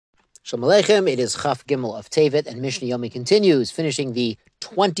Shalom Aleichem, it is Chaf Gimel of Tevet, and Mishnah Yomi continues, finishing the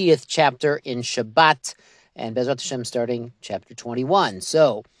 20th chapter in Shabbat, and Bezrat Hashem starting chapter 21.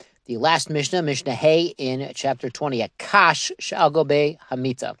 So, the last Mishnah, Mishnah Hay in chapter 20, Akash Shal Gobe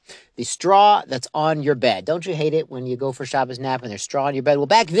Hamita, the straw that's on your bed. Don't you hate it when you go for Shabbos nap and there's straw on your bed? Well,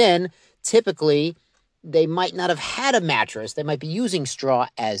 back then, typically, they might not have had a mattress. They might be using straw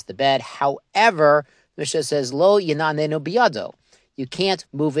as the bed. However, Mishnah says, Lo Yananenu Biyado. You can't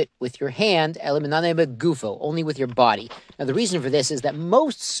move it with your hand, gufo, only with your body. Now, the reason for this is that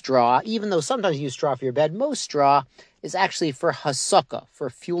most straw, even though sometimes you use straw for your bed, most straw is actually for hasaka, for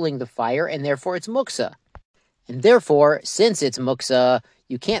fueling the fire, and therefore it's muksa. And therefore, since it's muksa,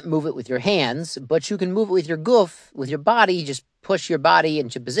 you can't move it with your hands, but you can move it with your guf, with your body. You just push your body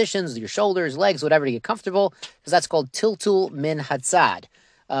into positions, your shoulders, legs, whatever, to get comfortable, because that's called tiltul min hatzad.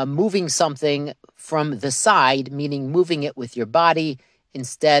 Moving something from the side, meaning moving it with your body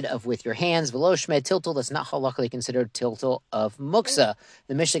instead of with your hands. V'lo shmei tiltul, that's not halakhically considered tiltul of muksa.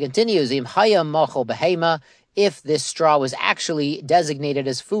 The Mishnah continues, Im haya machol behema, if this straw was actually designated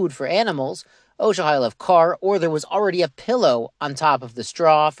as food for animals, o shahayel of kar, or there was already a pillow on top of the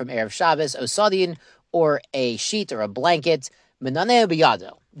straw from Erev Shabbos, o sadin, or a sheet or a blanket, menaneh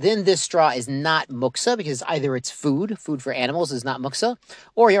biyado. Then this straw is not muksa, because either it's food for animals is not muksa,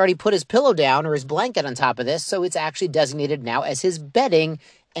 or he already put his pillow down or his blanket on top of this, so it's actually designated now as his bedding,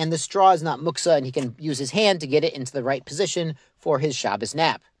 and the straw is not muksa, and he can use his hand to get it into the right position for his Shabbos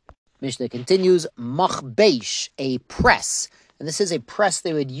nap. Mishnah continues, machbeish, a press. And this is a press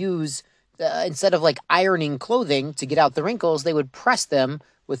they would use, instead of like ironing clothing to get out the wrinkles, they would press them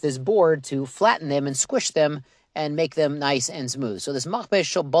with this board to flatten them and squish them and make them nice and smooth. So this machbesh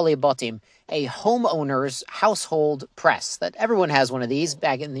shel bali batim, a homeowner's household press, that everyone has one of these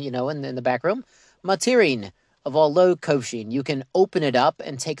back in the, in the back room. Matirin of all lo kovshin, you can open it up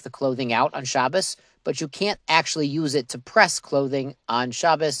and take the clothing out on Shabbos, but you can't actually use it to press clothing on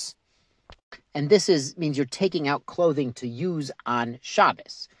Shabbos. And this means you're taking out clothing to use on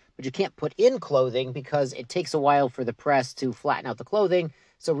Shabbos, but you can't put in clothing because it takes a while for the press to flatten out the clothing.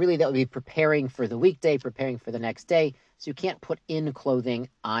 So really that would be preparing for the weekday, preparing for the next day. So you can't put in clothing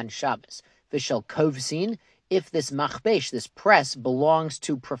on Shabbos. Vishal kovsin, if this machbesh, this press, belongs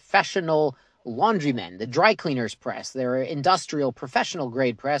to professional laundrymen, the dry cleaners press, their industrial professional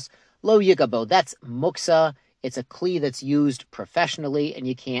grade press, lo yigabo, that's muksa. It's a kli that's used professionally and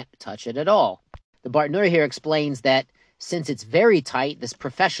you can't touch it at all. The Bartenura here explains that since it's very tight, this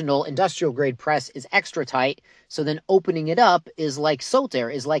professional industrial grade press is extra tight, so then opening it up is like soter,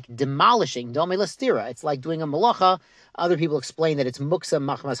 is like demolishing, dome lastira. It's like doing a malacha. Other people explain that it's muksa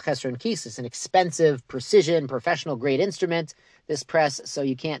machmas chesron and kis. It's an expensive, precision, professional grade instrument, this press, so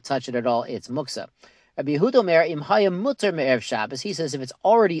you can't touch it at all. It's muksa. Rabbi Yehuda Omer, im hayam muter me'erev Shabbos, he says if it's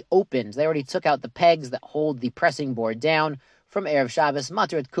already opened, they already took out the pegs that hold the pressing board doun from Erev Shabbos,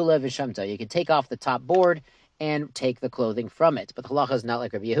 mater et kula v'shamta. You can take off the top board and take the clothing from it. But the halacha is not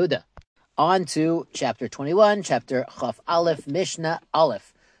like Rabbi Yehuda. On to chapter 21, chapter Chaf Aleph, Mishnah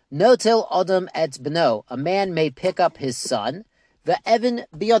Aleph. Notil Adam et beno, a man may pick up his son, ve'evan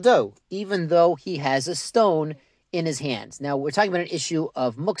biyado, even though he has a stone in his hands. Now, we're talking about an issue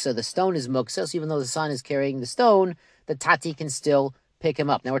of muksa. The stone is muksa, so even though the son is carrying the stone, the tati can still pick him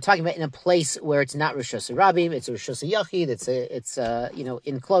up. Now, we're talking about in a place where it's not Rosh Hashanah, it's a Rosh Hashanah Yachid, it's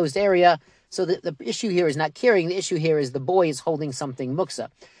enclosed area. So the issue here is not carrying. The issue here is the boy is holding something muksa.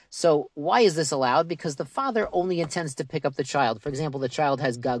 So why is this allowed? Because the father only intends to pick up the child. For example, the child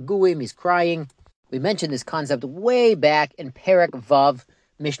has gaguim, he's crying. We mentioned this concept way back in Perek Vav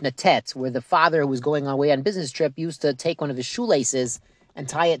Mishnah Tet, where the father who was going away on business trip used to take one of his shoelaces and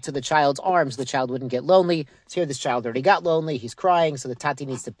tie it to the child's arms. The child wouldn't get lonely. So here this child already got lonely. He's crying, so the tati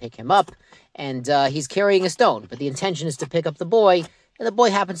needs to pick him up. And he's carrying a stone, but the intention is to pick up the boy. And the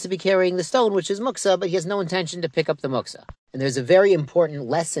boy happens to be carrying the stone, which is muksa, but he has no intention to pick up the muksa. And there's a very important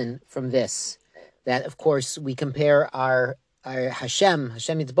lesson from this, that, of course, we compare our Hashem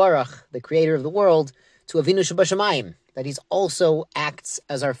Yitbarach, the creator of the world, to Avinu Shebashamayim, that he's also acts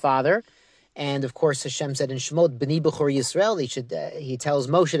as our father. And, of course, Hashem said in Shemot, B'ni B'chor Yisrael, he tells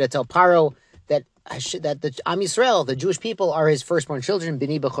Moshe to tell Paro that the Am Yisrael, the Jewish people, are his firstborn children,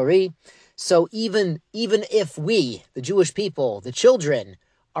 B'ni B'chori. So even if we, the Jewish people, the children,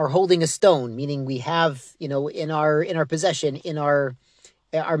 are holding a stone, meaning we have, in our possession, in our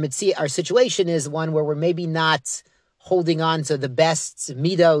situation is one where we're maybe not holding on to the best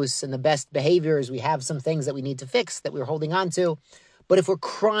midos and the best behaviors. We have some things that we need to fix that we're holding on to. But if we're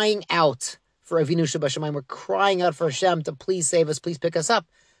crying out for Avinu Shebashamayim, we're crying out for Hashem to please save us, please pick us up,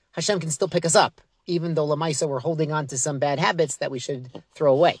 Hashem can still pick us up, even though Lamaisa we're holding on to some bad habits that we should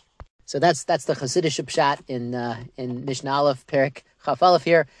throw away. So that's the Hasidic pshat in Mishnah Aleph, Perek Chaf Aleph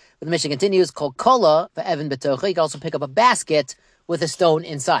here. But the Mishnah continues, Kol kola ve'evan betocha. You can also pick up a basket with a stone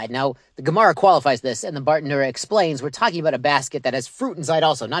inside. Now, the Gemara qualifies this, and the Bartenura explains, we're talking about a basket that has fruit inside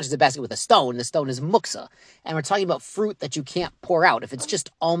also, not just a basket with a stone. The stone is muksa. And we're talking about fruit that you can't pour out. If it's just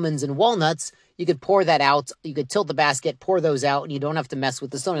almonds and walnuts, you could pour that out. You could tilt the basket, pour those out, and you don't have to mess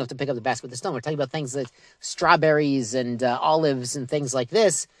with the stone. You don't have to pick up the basket with the stone. We're talking about things like strawberries and olives and things like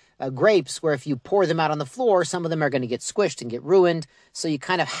this. Grapes, where if you pour them out on the floor, some of them are going to get squished and get ruined. So you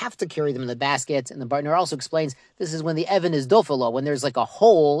kind of have to carry them in the basket. And the Bartenura also explains this is when the Evan is dofalo, when there's like a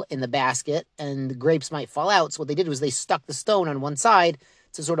hole in the basket and the grapes might fall out. So what they did was they stuck the stone on one side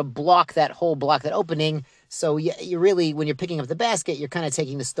to sort of block that hole, block that opening. So you really, when you're picking up the basket, you're kind of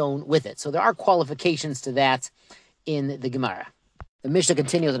taking the stone with it. So there are qualifications to that in the Gemara. The Mishnah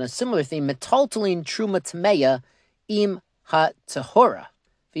continues on a similar theme. Metaltalin truma tmeya im ha-tahora.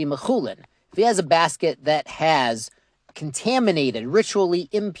 If he has a basket that has contaminated, ritually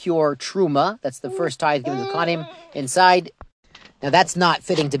impure truma, that's the first tithe given to the Kohanim, inside. Now that's not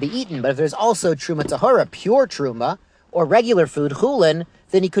fitting to be eaten, but if there's also truma tahora, pure truma, or regular food, chulin,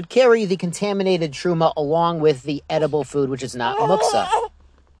 then he could carry the contaminated truma along with the edible food, which is not muksa.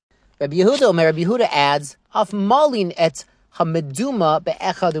 Rabbi Yehuda adds, Af malin et hameduma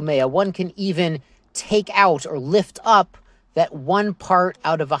be'echad umeya. One can even take out or lift up that one part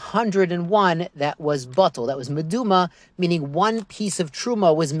out of 101 that was batel, that was meduma, meaning one piece of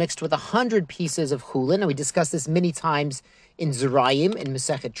truma was mixed with 100 pieces of chulin. And we discussed this many times in Zerayim, in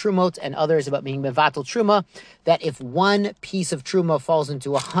Masechet Trumot, and others about being mevatel truma, that if one piece of truma falls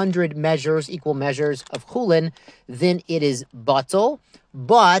into 100 measures, equal measures of chulin, then it is batel.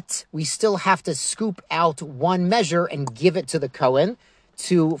 But we still have to scoop out one measure and give it to the Kohen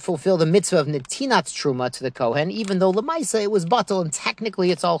to fulfill the mitzvah of netinat truma to the Kohen, even though lemaisa it was batel and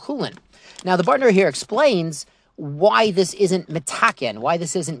technically it's all chulin. Now the Bartenura here explains why this isn't metaken, why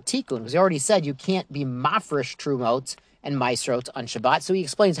this isn't tikkun, because he already said you can't be mafresh trumot and maisrot on Shabbat. So he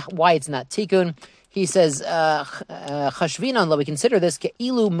explains why it's not tikkun. He says, chashvinan la, we consider this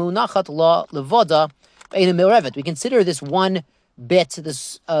ke'ilu munachat la levoda be'ena mirevet. We consider this one bit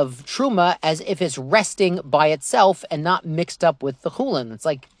of truma as if it's resting by itself and not mixed up with the chulin. It's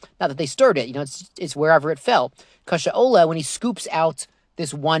like, not that they stirred it, it's wherever it fell. Kasha ola, when he scoops out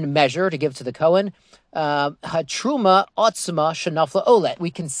this one measure to give to the Kohen, hatruma otzma shenafla olet. We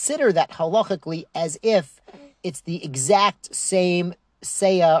consider that halachically as if it's the exact same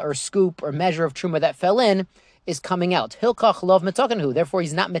seya or scoop or measure of truma that fell in is coming out. Hilkach lov metakenhu. Therefore,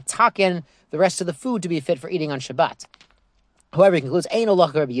 he's not metaken the rest of the food to be fit for eating on Shabbat. However, he concludes, Ein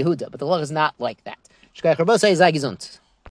olach Rabbi Yehuda, but the law is not like that.